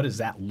deal. What does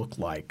that look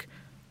like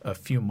a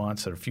few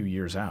months or a few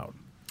years out?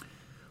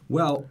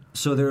 Well,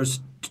 so there's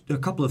a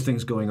couple of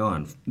things going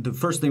on. The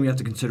first thing we have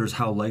to consider is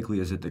how likely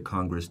is it that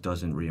Congress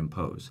doesn't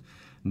reimpose.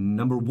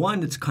 Number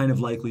one, it's kind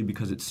of likely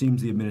because it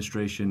seems the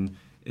administration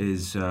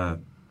is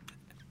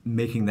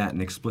making that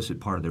an explicit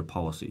part of their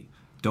policy.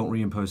 Don't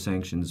reimpose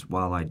sanctions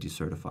while I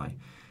decertify.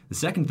 The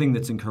second thing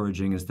that's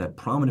encouraging is that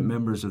prominent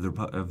members of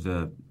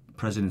the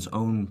president's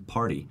own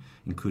party,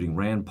 including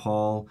Rand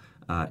Paul,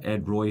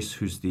 Ed Royce,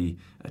 who's the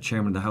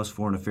chairman of the House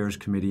Foreign Affairs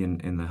Committee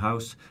in the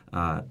House,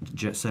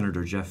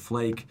 Senator Jeff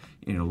Flake,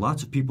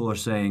 lots of people are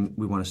saying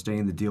we want to stay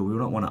in the deal. We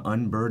don't want to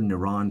unburden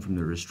Iran from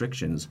the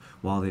restrictions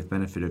while they've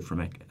benefited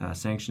from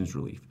sanctions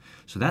relief.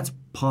 So that's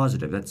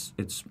positive.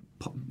 It's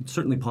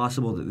certainly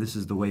possible that this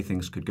is the way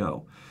things could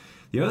go.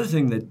 The other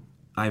thing that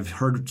I've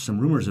heard some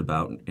rumors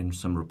about in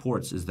some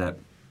reports is that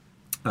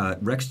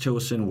Rex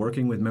Tillerson,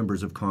 working with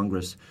members of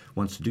Congress,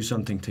 wants to do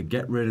something to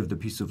get rid of the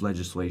piece of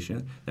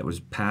legislation that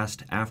was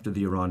passed after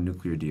the Iran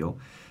nuclear deal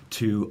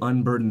to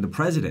unburden the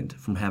president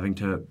from having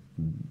to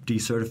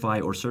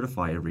decertify or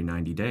certify every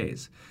 90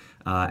 days.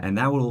 And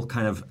that will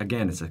kind of,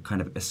 again, it's a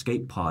kind of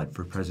escape pod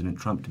for President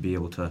Trump to be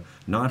able to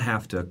not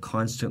have to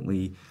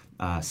constantly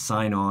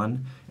sign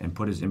on and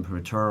put his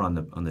imprimatur on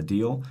the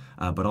deal,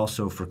 but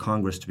also for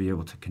Congress to be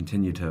able to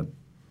continue to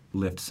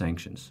lift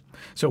sanctions.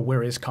 So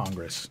where is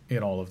Congress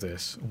in all of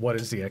this? What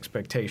is the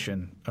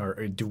expectation,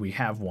 or do we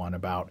have one,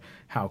 about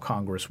how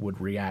Congress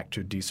would react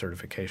to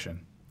decertification?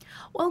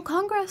 Well,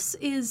 Congress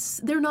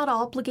they're not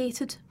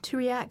obligated to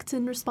react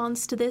in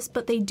response to this,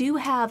 but they do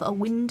have a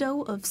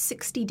window of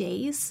 60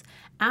 days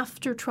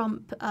after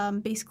Trump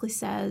basically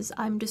says,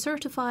 I'm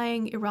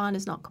decertifying, Iran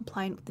is not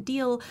compliant with the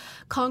deal.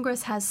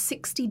 Congress has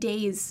 60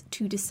 days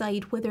to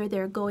decide whether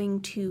they're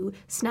going to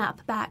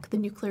snap back the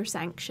nuclear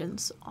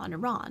sanctions on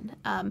Iran.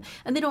 And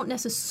they don't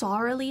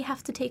necessarily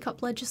have to take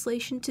up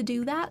legislation to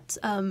do that,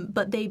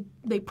 but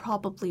they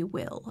probably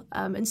will.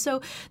 And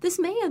so this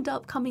may end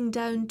up coming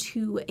down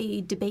to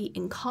a debate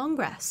in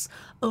Congress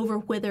over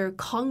whether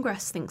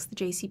Congress thinks the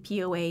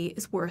JCPOA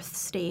is worth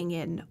staying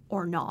in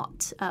or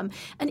not. And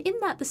in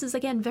that, this is,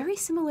 again, very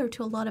similar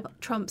to a lot of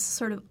Trump's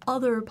sort of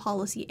other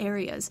policy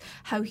areas,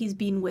 how he's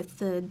been with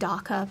the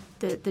DACA,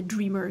 the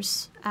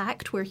Dreamers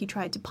Act, where he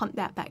tried to punt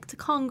that back to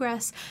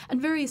Congress,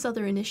 and various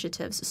other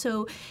initiatives.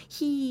 So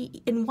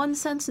he, in one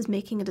sense, is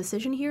making a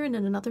decision here, and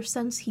in another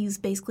sense, he's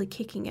basically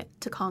kicking it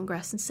to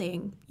Congress and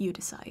saying, you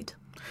decide.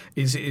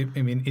 Is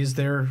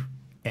there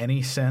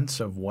any sense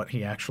of what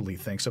he actually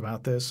thinks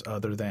about this,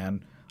 other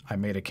than I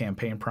made a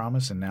campaign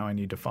promise and now I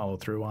need to follow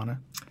through on it?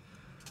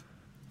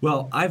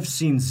 Well, I've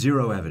seen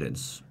zero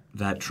evidence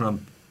that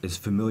Trump is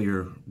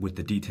familiar with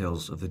the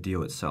details of the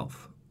deal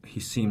itself. He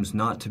seems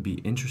not to be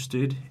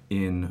interested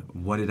in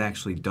what it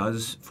actually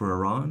does for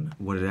Iran,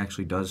 what it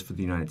actually does for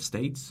the United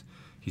States.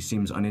 He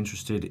seems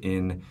uninterested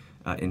in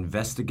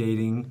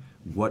investigating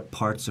what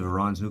parts of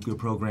Iran's nuclear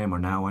program are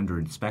now under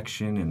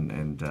inspection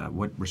and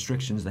what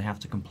restrictions they have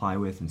to comply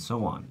with and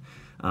so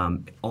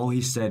on. All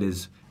he said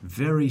is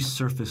very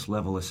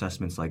surface-level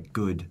assessments like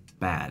good,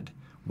 bad,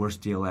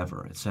 worst deal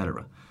ever,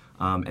 etc.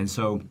 And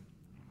so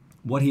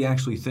what he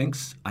actually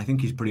thinks, I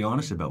think he's pretty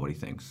honest about what he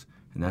thinks,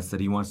 and that's that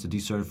he wants to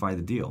decertify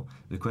the deal.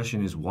 The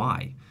question is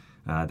why.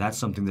 That's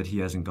something that he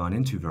hasn't gone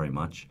into very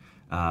much.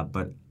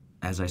 But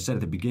as I said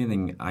at the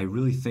beginning, I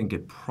really think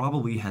it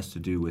probably has to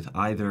do with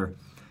either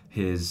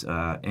his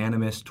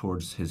animus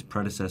towards his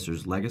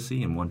predecessor's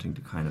legacy and wanting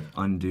to kind of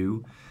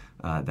undo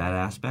that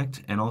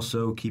aspect, and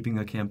also keeping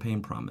a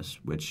campaign promise,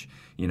 which,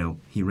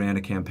 he ran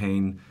a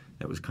campaign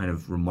that was kind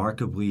of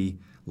remarkably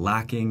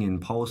lacking in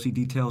policy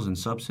details and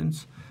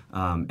substance,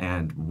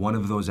 and one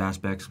of those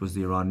aspects was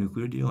the Iran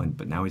nuclear deal,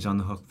 but now he's on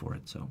the hook for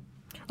it. So,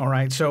 all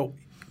right. So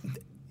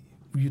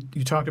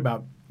you talked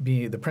about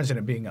the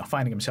president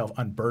finding himself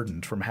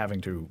unburdened from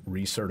having to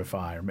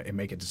recertify or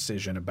make a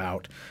decision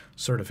about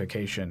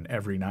certification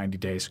every 90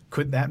 days.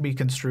 Could that be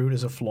construed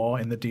as a flaw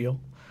in the deal?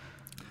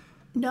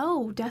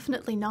 No,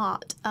 definitely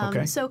not.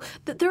 Okay. So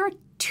there are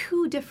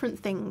two different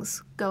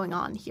things going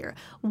on here.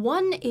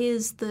 One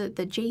is the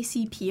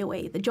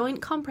JCPOA, the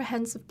Joint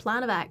Comprehensive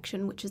Plan of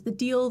Action, which is the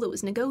deal that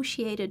was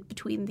negotiated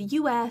between the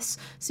U.S.,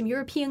 some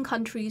European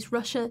countries,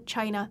 Russia,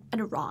 China,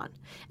 and Iran.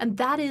 And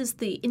that is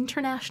the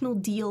international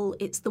deal.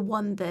 It's the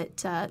one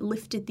that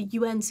lifted the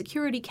UN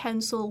Security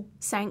Council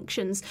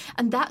sanctions,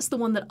 and that's the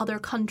one that other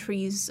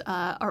countries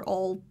are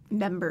all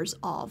members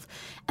of.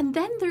 And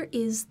then there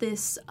is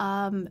this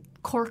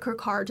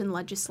Corker-Cardin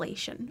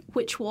legislation,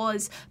 which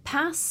was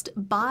passed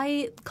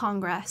by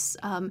Congress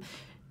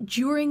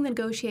during the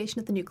negotiation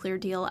of the nuclear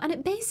deal, and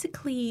it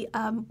basically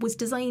was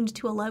designed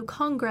to allow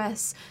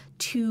Congress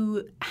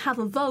to have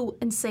a vote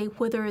and say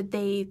whether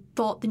they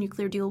thought the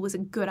nuclear deal was a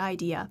good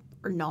idea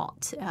or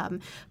not.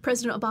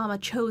 President Obama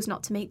chose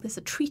not to make this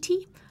a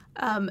treaty.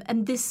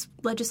 And this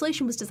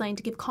legislation was designed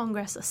to give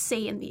Congress a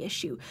say in the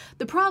issue.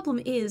 The problem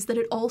is that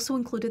it also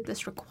included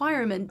this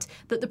requirement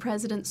that the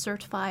president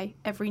certify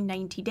every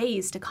 90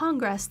 days to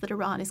Congress that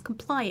Iran is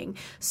complying.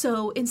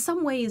 So in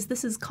some ways,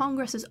 this is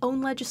Congress's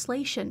own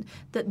legislation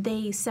that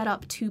they set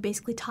up to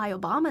basically tie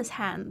Obama's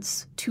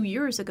hands 2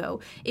 years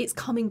ago. It's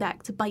coming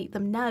back to bite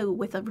them now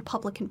with a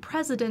Republican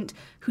president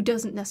who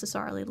doesn't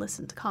necessarily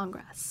listen to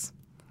Congress.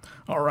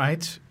 All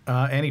right.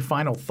 Any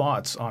final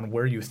thoughts on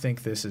where you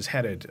think this is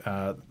headed?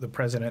 The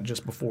president,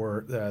 just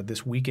before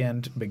this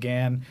weekend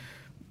began,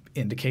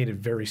 indicated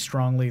very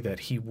strongly that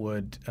he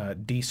would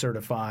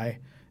decertify.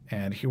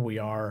 And here we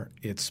are.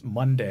 It's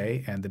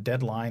Monday, and the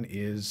deadline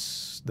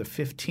is the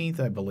 15th,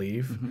 I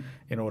believe,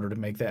 in order to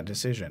make that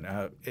decision.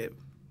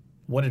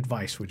 What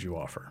advice would you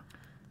offer?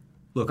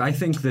 Look, I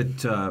think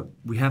that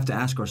we have to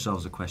ask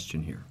ourselves a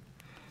question here.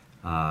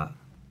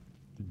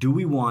 Do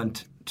we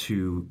want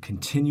to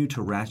continue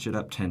to ratchet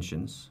up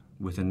tensions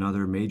with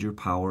another major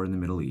power in the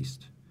Middle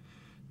East?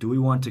 Do we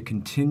want to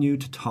continue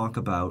to talk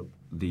about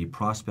the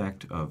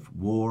prospect of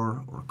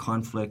war or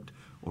conflict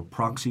or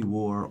proxy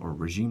war or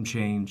regime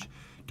change?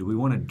 Do we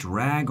want to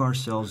drag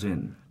ourselves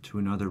in to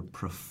another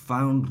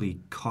profoundly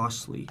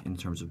costly, in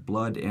terms of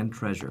blood and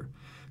treasure,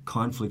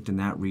 conflict in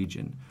that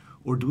region?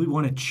 Or do we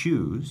want to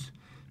choose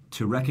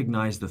to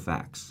recognize the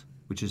facts,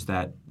 which is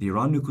that the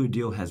Iran nuclear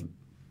deal has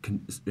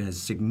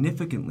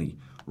significantly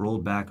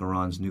rolled back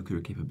Iran's nuclear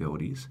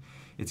capabilities.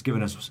 It's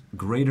given us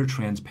greater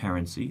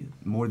transparency,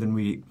 more than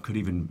we could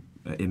even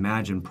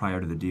imagine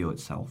prior to the deal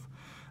itself.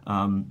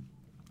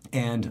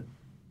 And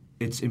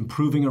it's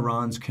improving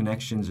Iran's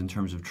connections in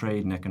terms of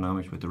trade and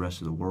economics with the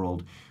rest of the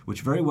world,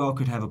 which very well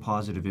could have a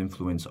positive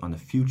influence on the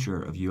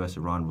future of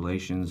U.S.-Iran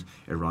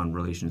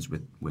relations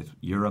with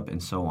Europe,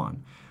 and so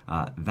on.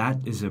 That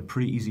is a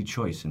pretty easy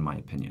choice, in my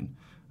opinion.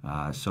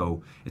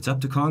 So it's up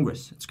to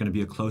Congress. It's going to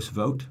be a close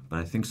vote, but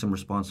I think some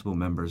responsible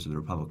members of the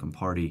Republican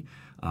Party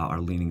are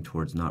leaning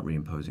towards not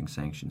reimposing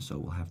sanctions, so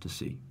we'll have to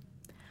see.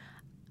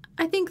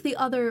 I think the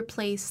other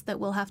place that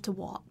we'll have to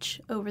watch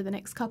over the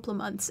next couple of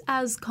months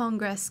as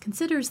Congress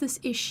considers this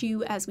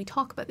issue, as we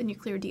talk about the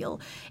nuclear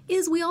deal,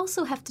 is we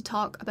also have to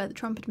talk about the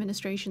Trump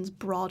administration's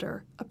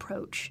broader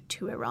approach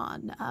to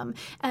Iran.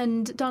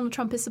 And Donald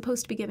Trump is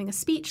supposed to be giving a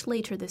speech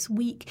later this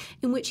week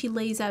in which he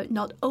lays out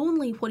not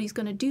only what he's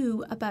going to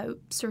do about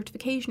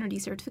certification or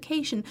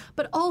decertification,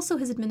 but also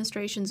his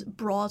administration's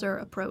broader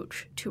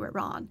approach to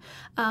Iran.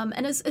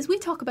 And as we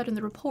talk about in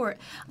the report,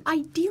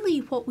 ideally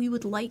what we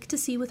would like to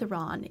see with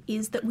Iran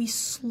is that we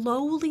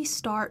slowly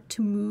start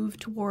to move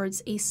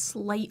towards a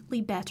slightly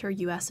better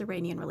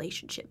U.S.-Iranian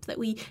relationship, that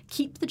we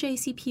keep the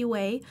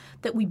JCPOA,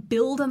 that we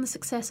build on the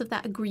success of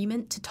that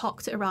agreement to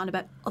talk to Iran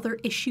about other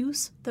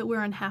issues that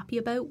we're unhappy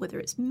about, whether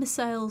it's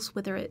missiles,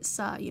 whether it's,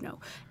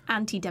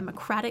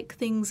 anti-democratic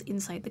things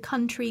inside the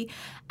country,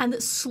 and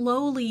that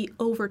slowly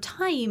over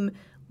time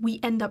we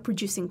end up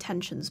reducing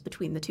tensions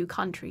between the two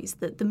countries,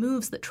 that the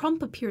moves that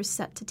Trump appears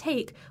set to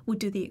take would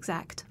do the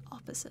exact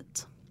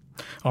opposite.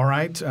 All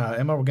right,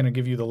 Emma, we're going to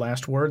give you the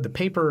last word. The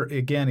paper,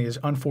 again, is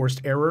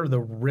Unforced Error, The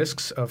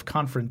Risks of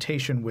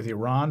Confrontation with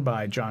Iran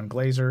by John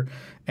Glaser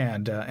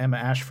and Emma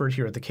Ashford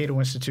here at the Cato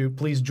Institute.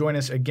 Please join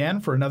us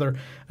again for another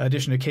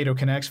edition of Cato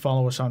Connects.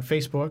 Follow us on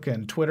Facebook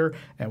and Twitter,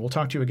 and we'll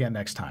talk to you again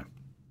next time.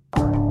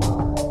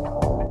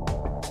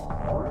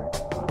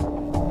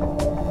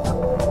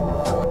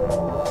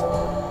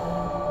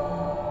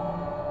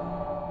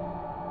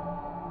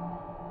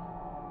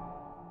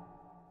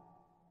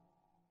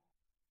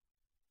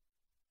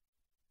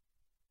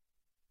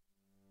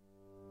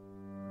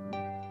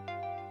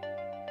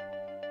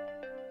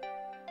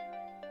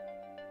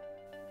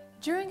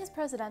 During his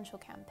presidential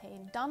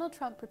campaign, Donald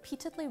Trump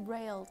repeatedly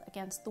railed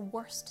against the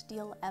worst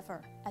deal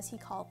ever, as he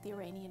called the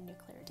Iranian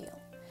nuclear deal.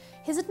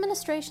 His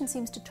administration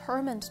seems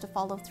determined to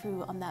follow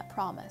through on that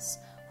promise,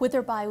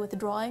 whether by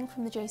withdrawing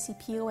from the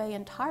JCPOA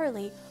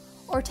entirely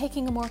or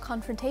taking a more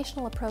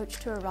confrontational approach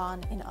to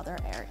Iran in other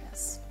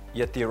areas.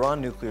 Yet the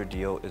Iran nuclear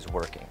deal is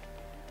working.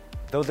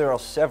 Though there are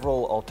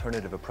several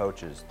alternative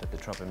approaches that the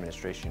Trump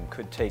administration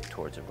could take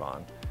towards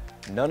Iran,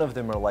 none of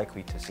them are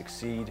likely to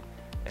succeed,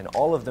 and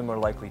all of them are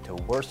likely to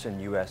worsen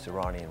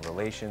U.S.-Iranian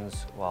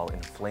relations while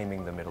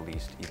inflaming the Middle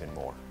East even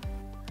more.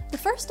 The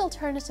first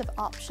alternative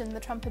option the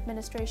Trump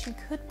administration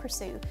could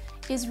pursue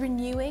is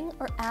renewing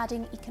or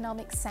adding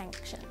economic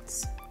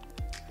sanctions.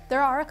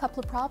 There are a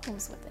couple of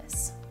problems with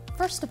this.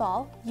 First of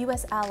all,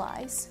 U.S.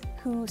 allies,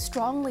 who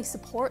strongly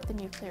support the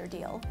nuclear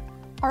deal,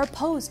 are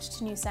opposed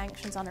to new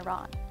sanctions on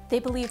Iran. They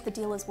believe the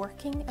deal is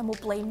working and will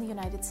blame the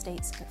United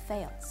States if it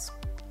fails.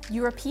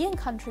 European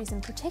countries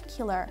in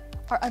particular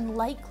are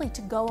unlikely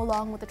to go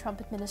along with the Trump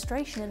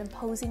administration in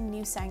imposing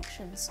new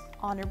sanctions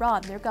on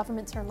Iran. Their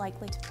governments are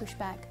likely to push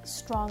back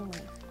strongly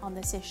on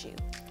this issue.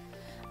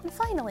 And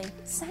finally,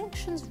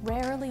 sanctions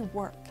rarely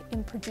work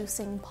in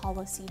producing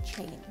policy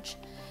change.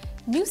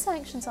 New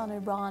sanctions on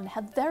Iran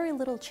have very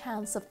little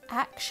chance of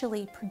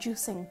actually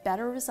producing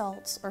better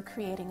results or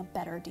creating a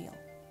better deal.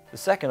 The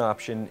second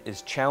option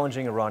is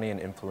challenging Iranian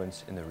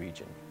influence in the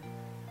region.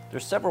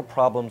 There's several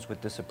problems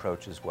with this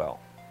approach as well.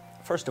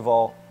 First of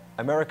all,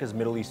 America's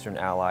Middle Eastern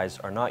allies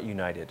are not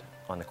united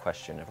on the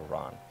question of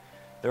Iran.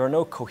 There are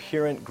no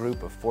coherent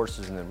group of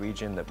forces in the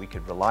region that we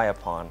could rely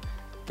upon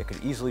that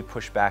could easily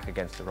push back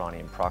against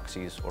Iranian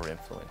proxies or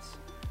influence.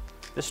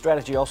 This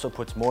strategy also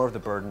puts more of the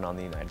burden on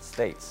the United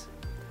States,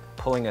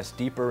 pulling us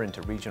deeper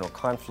into regional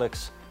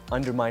conflicts,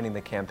 undermining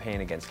the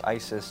campaign against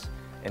ISIS,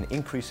 and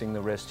increasing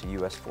the risk to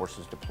U.S.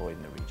 forces deployed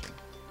in the region.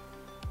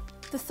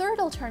 The third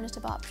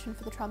alternative option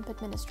for the Trump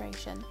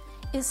administration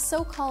is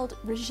so-called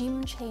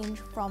regime change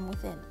from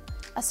within,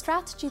 a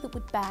strategy that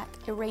would back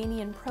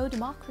Iranian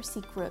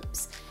pro-democracy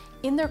groups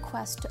in their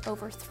quest to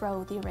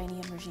overthrow the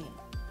Iranian regime.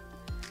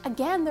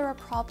 Again, there are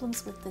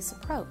problems with this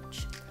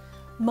approach.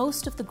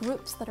 Most of the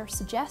groups that are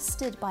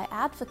suggested by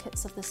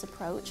advocates of this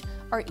approach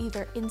are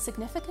either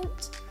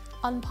insignificant,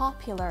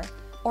 unpopular,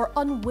 or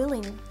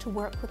unwilling to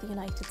work with the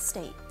United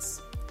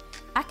States.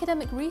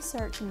 Academic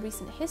research in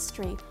recent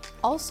history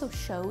also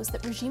shows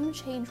that regime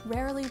change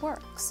rarely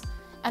works,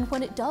 and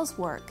when it does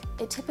work,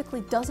 it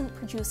typically doesn't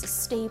produce a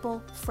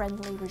stable,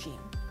 friendly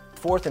regime.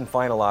 Fourth and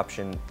final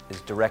option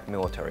is direct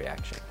military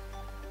action.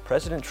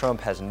 President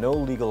Trump has no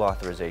legal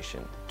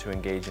authorization to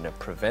engage in a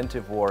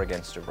preventive war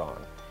against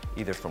Iran,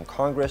 either from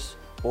Congress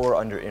or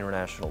under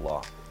international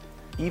law.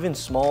 Even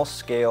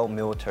small-scale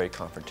military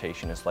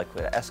confrontation is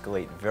likely to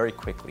escalate very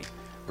quickly,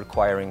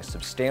 requiring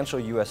substantial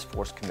U.S.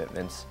 force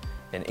commitments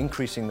and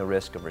increasing the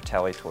risk of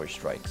retaliatory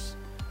strikes.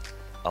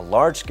 A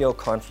large-scale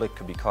conflict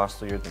could be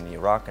costlier than the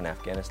Iraq and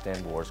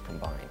Afghanistan wars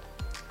combined.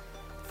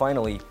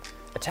 Finally,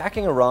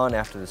 attacking Iran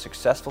after the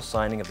successful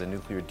signing of the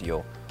nuclear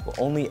deal will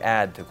only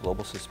add to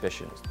global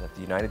suspicions that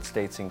the United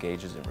States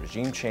engages in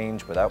regime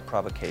change without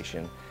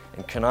provocation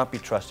and cannot be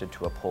trusted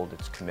to uphold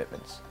its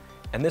commitments.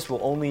 And this will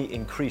only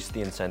increase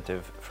the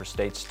incentive for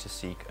states to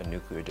seek a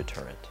nuclear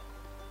deterrent.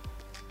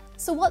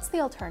 So what's the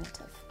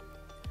alternative?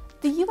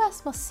 The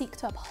US must seek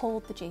to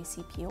uphold the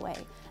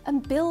JCPOA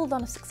and build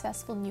on a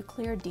successful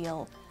nuclear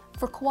deal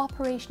for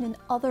cooperation in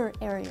other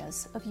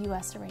areas of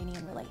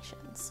US-Iranian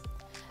relations.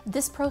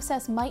 This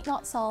process might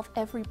not solve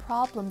every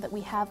problem that we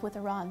have with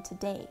Iran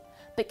today,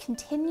 but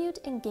continued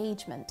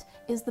engagement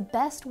is the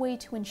best way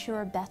to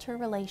ensure better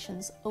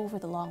relations over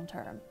the long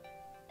term.